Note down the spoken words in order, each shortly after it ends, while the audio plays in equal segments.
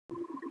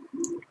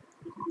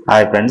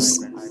Hi friends,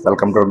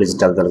 welcome to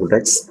digital Telugu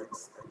tax.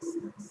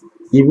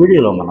 ఈ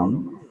వీడియోలో మనం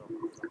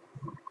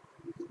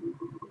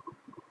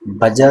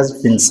బజాజ్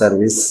ఫిన్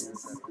సర్వీస్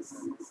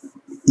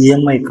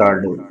ఈఎంఐ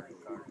కార్డు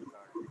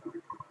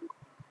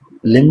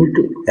లిమిట్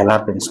ఎలా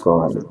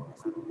పెంచుకోవాలి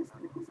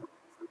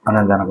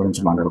అనే దాని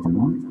గురించి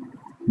మాట్లాడుకుందాం.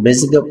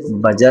 బేసిక్గా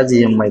బజాజ్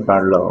ఈఎంఐ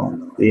కార్డులో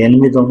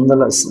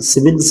 800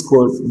 సివిల్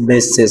స్కోర్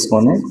బేస్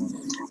చేసుకొని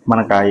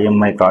మనకు ఆ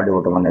ఈఎంఐ కార్డు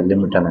ఇవ్వటం అనేది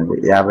లిమిట్ అనేది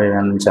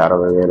 50,000 నుంచి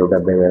 60,000,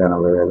 70,000,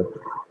 80,000.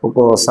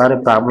 ఒక్కోసారి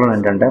ప్రాబ్లం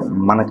ఏంటంటే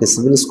మనకి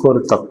సివిల్ స్కోర్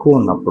తక్కువ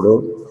ఉన్నప్పుడు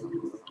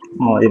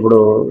ఇప్పుడు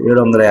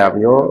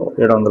 750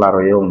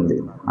 760 ఉంది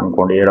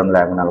అనుకోండి,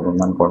 754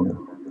 ఉంది అనుకోండి.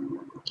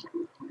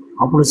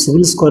 అప్పుడు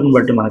సివిల్ స్కోర్ని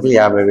బట్టి మనకి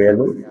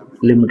 50,000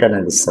 లిమిట్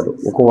అనేది ఇస్తారు.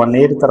 ఒక 1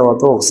 year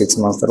తర్వాత, ఒక 6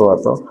 months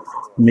తర్వాత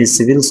మీ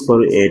సివిల్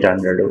స్కోర్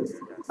 800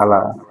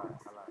 అలా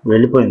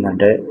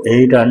వెళ్ళిపోయిందంటే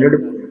 800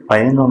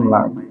 పైన ఉన్న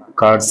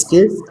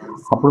కార్డ్స్కి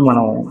అప్పుడు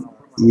మనం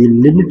ఈ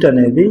లిమిట్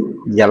అనేది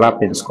ఎలా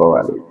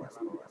పెంచుకోవాలి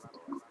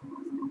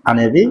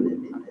అనేది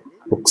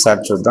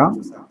ఒకసారి చూద్దాం.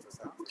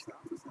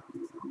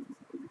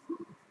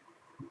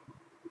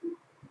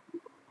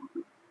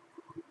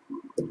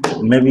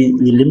 మేబీ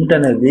ఈ లిమిట్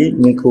అనేది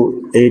మీకు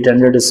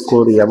 800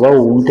 స్కోర్ అబవ్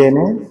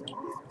ఉంటేనే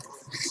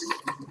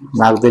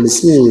నాకు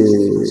తెలిసి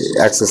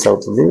యాక్సెస్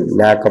అవుతుంది,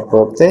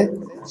 లేకపోతే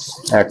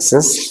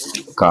యాక్సెస్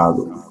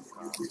కాదు.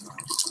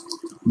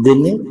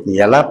 దీన్ని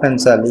ఎలా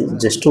పెంచాలి?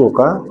 జస్ట్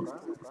ఒక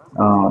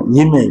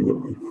ఈమెయిల్,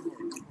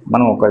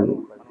 మనం ఒక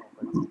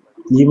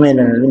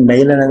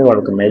మెయిల్ అనేది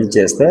వాళ్ళకి మెయిల్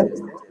చేస్తే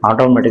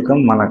ఆటోమేటిక్గా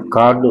మన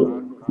కార్డు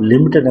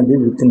లిమిట్ అనేది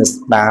విత్ ఇన్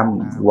స్పామ్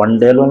 1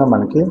 dayలోనే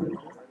మనకి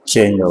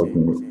చేంజ్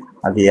అవుతుంది.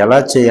 అది ఎలా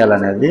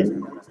చేయాలనేది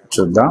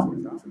చూద్దాం.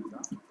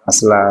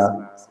 అసలు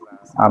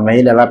ఆ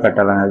మెయిల్ ఎలా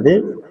పెట్టాలనేది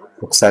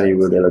ఒకసారి ఈ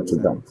వీడియోలో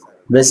చూద్దాం.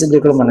 బేసిక్గా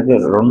ఇక్కడ మనకి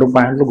 2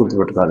 పాయింట్లు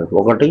గుర్తుపెట్టుకోవాలి.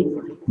 ఒకటి,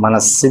 మన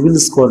సివిల్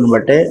స్కోర్ని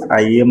బట్టే ఆ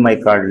ఈఎంఐ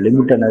కార్డు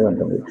లిమిట్ అనేది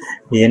ఉంటుంది.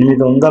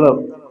 800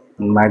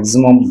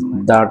 మ్యాక్సిమం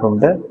దాటి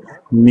ఉంటే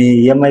మీ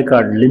ఈఎంఐ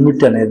కార్డు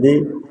లిమిట్ అనేది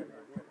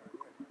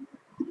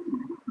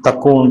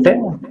తక్కువ ఉంటే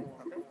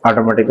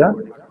ఆటోమేటిక్గా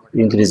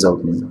ఇంక్రీజ్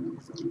అవుతుంది.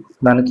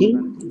 దానికి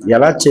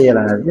ఎలా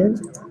చేయాలనేది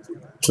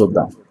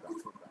చూద్దాం.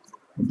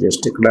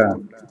 జస్ట్ ఇక్కడ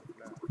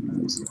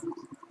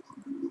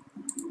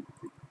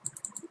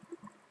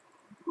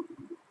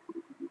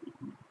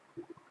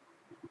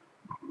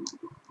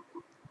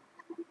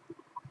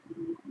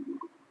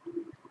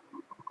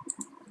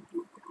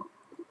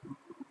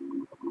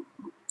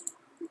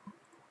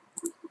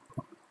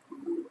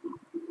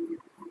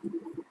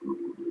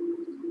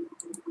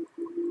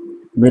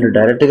మీరు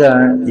డైరెక్ట్గా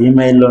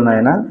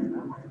ఈమెయిల్లోనైనా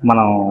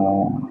మనం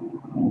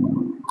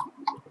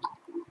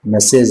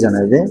మెసేజ్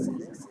అనేది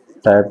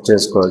టైప్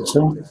చేసుకోవచ్చు.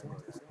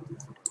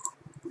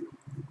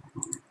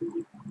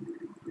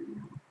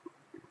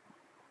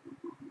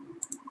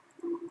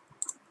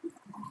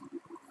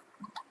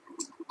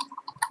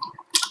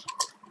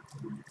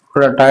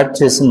 ఇక్కడ టైప్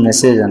చేసిన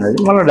మెసేజ్ అనేది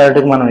మళ్ళీ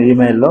డైరెక్ట్గా మనం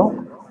ఈమెయిల్లో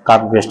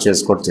కాపీ పేస్ట్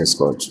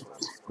చేసుకోవచ్చు.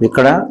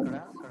 ఇక్కడ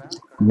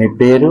మీ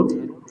పేరు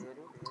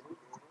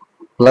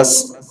plus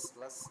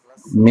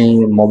me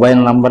mobile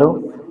number,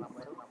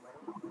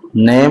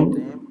 name,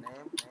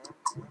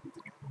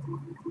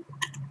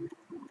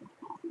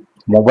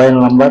 mobile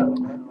number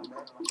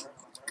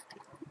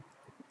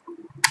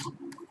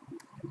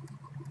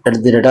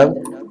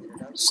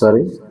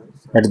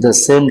at the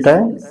same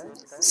time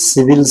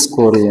civil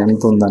score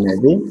ఎంత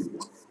ఉందనేది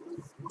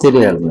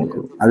తెలియాలి. మీకు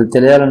అది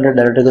తెలియాలంటే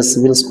డైరెక్ట్గా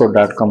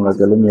civilscore.comలోకి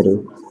వెళ్ళి మీరు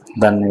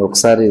దాన్ని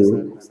ఒకసారి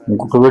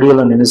ఇంకొక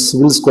వీడియోలో నేను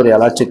సివిల్ స్కోర్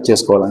ఎలా చెక్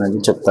చేసుకోవాలనేది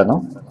చెప్తాను.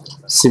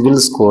 సివిల్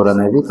స్కోర్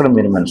అనేది ఇక్కడ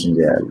మీరు మెన్షన్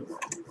చేయాలి.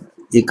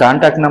 ఈ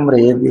కాంటాక్ట్ నెంబర్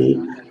ఏది,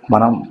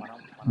 మనం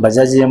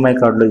బజాజ్ ఈఎంఐ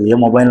కార్డులో ఏ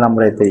మొబైల్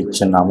నెంబర్ అయితే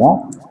ఇచ్చున్నామో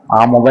ఆ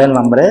మొబైల్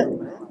నెంబరే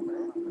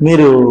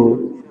మీరు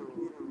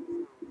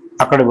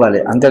అక్కడ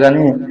ఇవ్వాలి.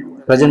 అంతేగాని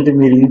ప్రజెంట్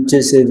మీరు యూజ్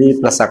చేసేది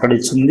ప్లస్ అక్కడ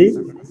ఇచ్చింది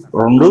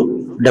 2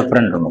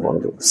 డిఫరెంట్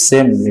ఉండకూడదు.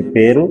 సేమ్ మీ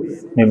పేరు,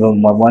 మీ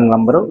మొబైల్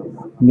నెంబరు,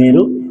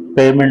 మీరు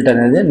పేమెంట్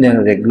అనేది నేను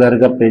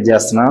రెగ్యులర్గా పే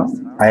చేస్తున్నాను,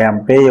 I'm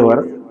pay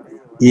your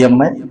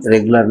EMI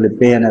regularly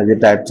pay అనేది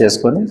టైప్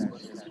చేసుకొని,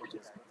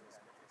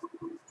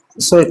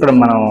 సో ఇక్కడ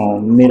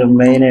మీరు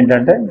మెయిన్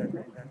ఏంటంటే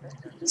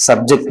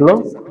సబ్జెక్ట్లో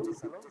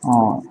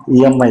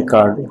EMI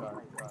card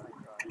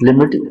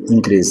limit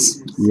increase,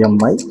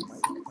 EMI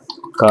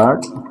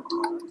card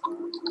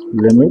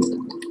limit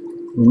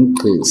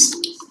increase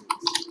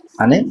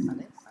అని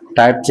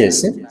టైప్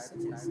చేసి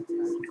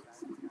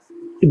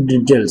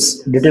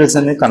డీటెయిల్స్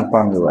అనేవి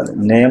కన్ఫర్మ్ ఇవ్వాలి.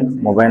 Name,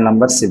 mobile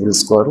number, civil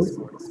score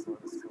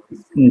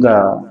ఇంకా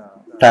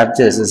టైప్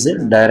చేసేసి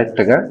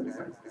డైరెక్ట్గా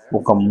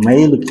ఒక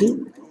మెయిల్కి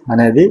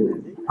అనేది,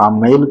 ఆ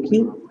మెయిల్కి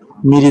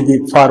మీరు ఇది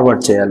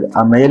ఫార్వర్డ్ చేయాలి. ఆ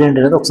మెయిల్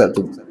ఏంటనేది ఒకసారి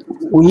చూద్దాం.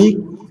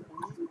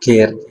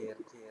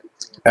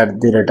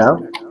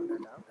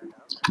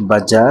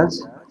 care@bajaj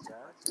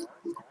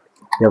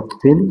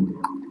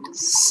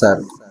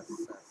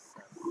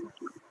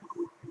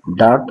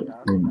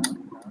finserv.in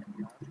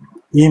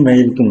ఈ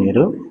మెయిల్కి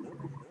మీరు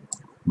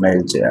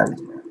మెయిల్ చేయాలి.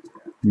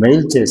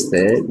 మెయిల్ చేస్తే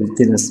విత్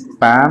ఇన్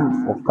స్పామ్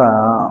ఒక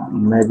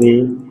మేబీ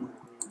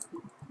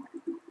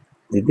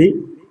ఇది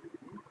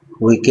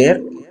వీ కేర్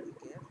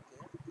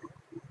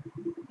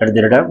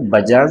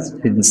 @bajaj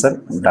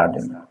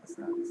finserv.in.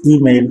 ఈ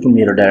మెయిల్కి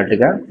మీరు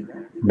డైరెక్ట్గా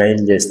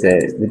మెయిల్ చేస్తే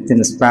విత్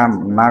ఇన్ స్పామ్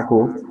నాకు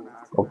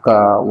ఒక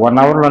 1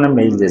 అవర్లోనే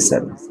మెయిల్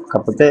చేశారు.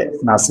 కాకపోతే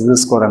నా సివిల్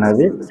స్కోర్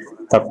అనేది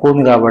తక్కువ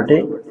ఉంది కాబట్టి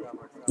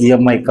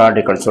ఈఎంఐ కార్డు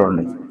ఇక్కడ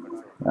చూడండి,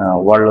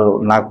 వాళ్ళు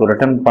నాకు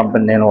రిటర్న్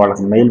పంపిణీ, నేను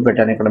వాళ్ళకి మెయిల్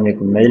పెట్టాను. ఇక్కడ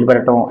మీకు మెయిల్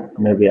పెట్టడం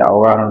మేబీ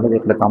అవగాహన ఉంటుంది.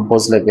 ఇక్కడ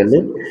కంపోజ్లోకి వెళ్ళి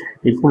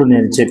ఇప్పుడు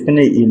నేను చెప్పిన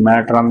ఈ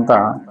మ్యాటర్ అంతా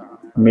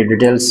మీ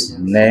డీటెయిల్స్,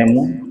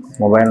 నేము,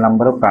 మొబైల్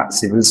నంబరు,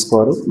 సివిల్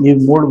స్కోరు, ఈ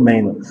 3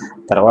 మెయిన్.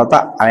 తర్వాత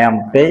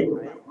I'm pay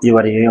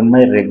your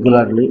EMI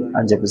regularly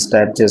అని చెప్పేసి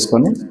టైప్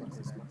చేసుకొని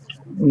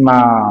నా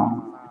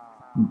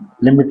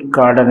లిమిట్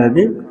కార్డ్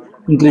అనేది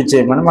ఇంక్రీజ్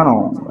చేయమని మనం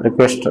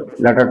రిక్వెస్ట్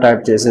లెటర్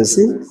టైప్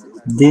చేసేసి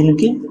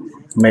దీనికి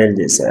మెయిల్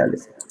చేసేయాలి.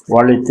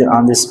 వాళ్ళు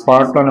ఆన్ ది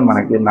స్పాట్లోనే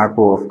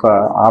నాకు ఒక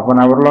హాఫ్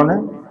అన్ అవర్లోనే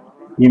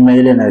ఈ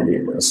మెయిల్ అనేది.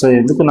 సో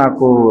ఎందుకు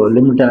నాకు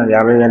లిమిట్ అనేది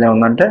 50,000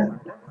 ఉందంటే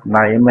నా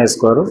ఈఎంఐ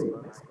స్కోరు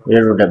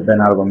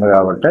 774 ఉంది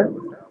కాబట్టి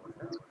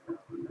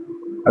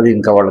అది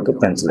ఇంకా వాళ్ళకి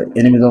పెంచలేదు.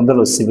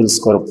 800 సివిల్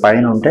స్కోర్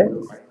పైన ఉంటే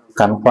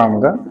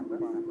కన్ఫామ్గా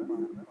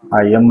ఆ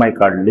ఈఎంఐ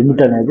కార్డ్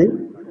లిమిట్ అనేది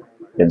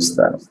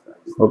పెంచుతారు.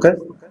 ఓకే,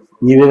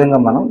 ఈ విధంగా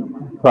మనం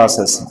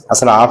ప్రాసెస్,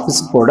 అసలు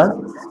ఆఫీస్కి కూడా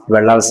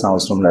వెళ్ళాల్సిన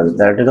అవసరం లేదు.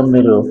 డైరెక్ట్గా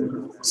మీరు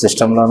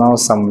సిస్టంలోనో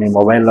మీ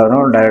మొబైల్లోనో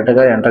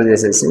డైరెక్ట్గా ఎంటర్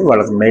చేసేసి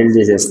వాళ్ళకి మెయిల్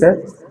చేసేస్తే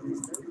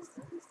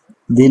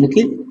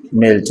దీనికి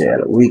మెయిల్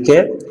చేయాలి.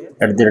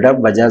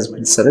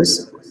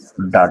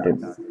 weekare@bajajfinserv.in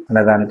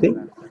అనే దానికి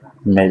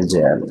మెయిల్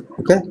చేయాలి.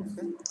 Okay,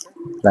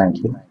 thank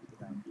you.